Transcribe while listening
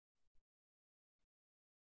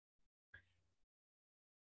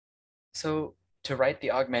So to write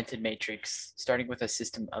the augmented matrix, starting with a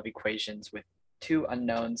system of equations with two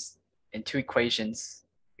unknowns and two equations,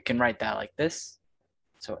 we can write that like this.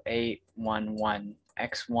 So A11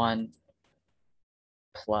 x1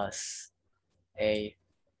 plus A12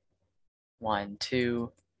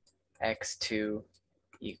 x2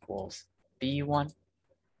 equals B1,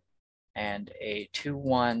 and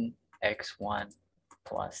A21 x1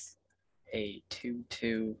 plus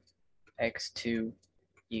A22 x2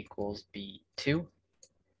 equals B2.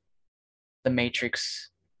 The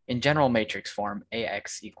matrix, in general matrix form,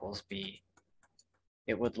 AX equals B,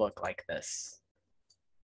 it would look like this.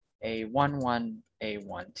 A11,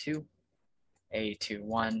 A12,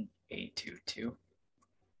 A21, A22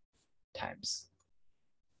 times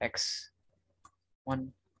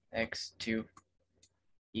X1, X2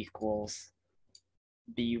 equals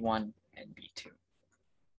B1 and B2.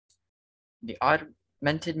 The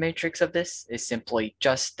augmented matrix of this is simply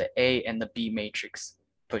just the A and the B matrix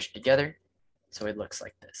pushed together. So it looks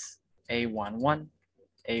like this. A11,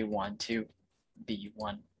 A12,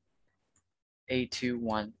 B1,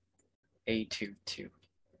 A21, A22,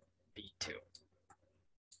 B2.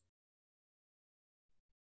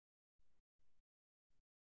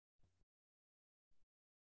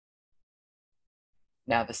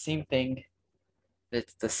 Now it's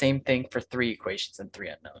the same thing for three equations and three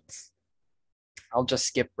unknowns. I'll just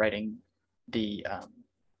skip writing the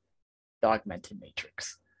augmented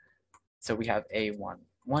matrix. So we have A11,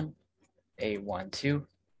 A12,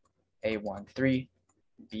 A13,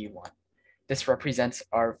 B1. This represents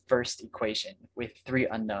our first equation with three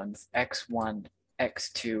unknowns, x1,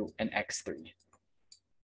 x2, and x3.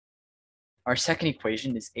 Our second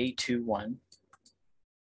equation is A21,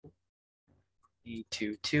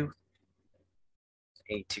 A22,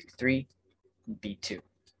 A23, and B2.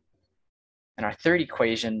 And our third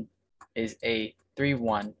equation is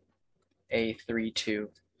A31, A32,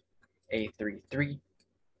 A33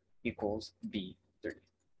 equals B3.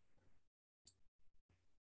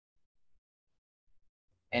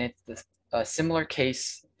 And it's a similar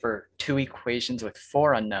case for two equations with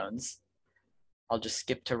four unknowns. I'll just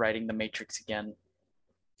skip to writing the matrix again.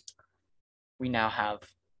 We now have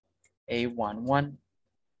A11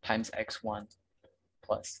 times x1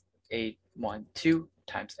 plus A12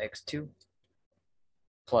 times x2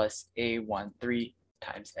 plus A13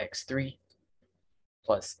 times x3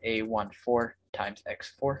 plus A14 times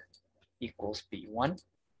x4 equals B1.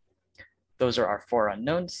 Those are our four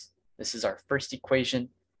unknowns. This is our first equation,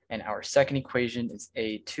 and our second equation is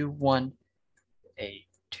A21,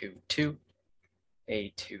 A22,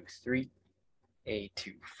 A23,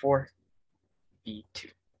 A24, B2.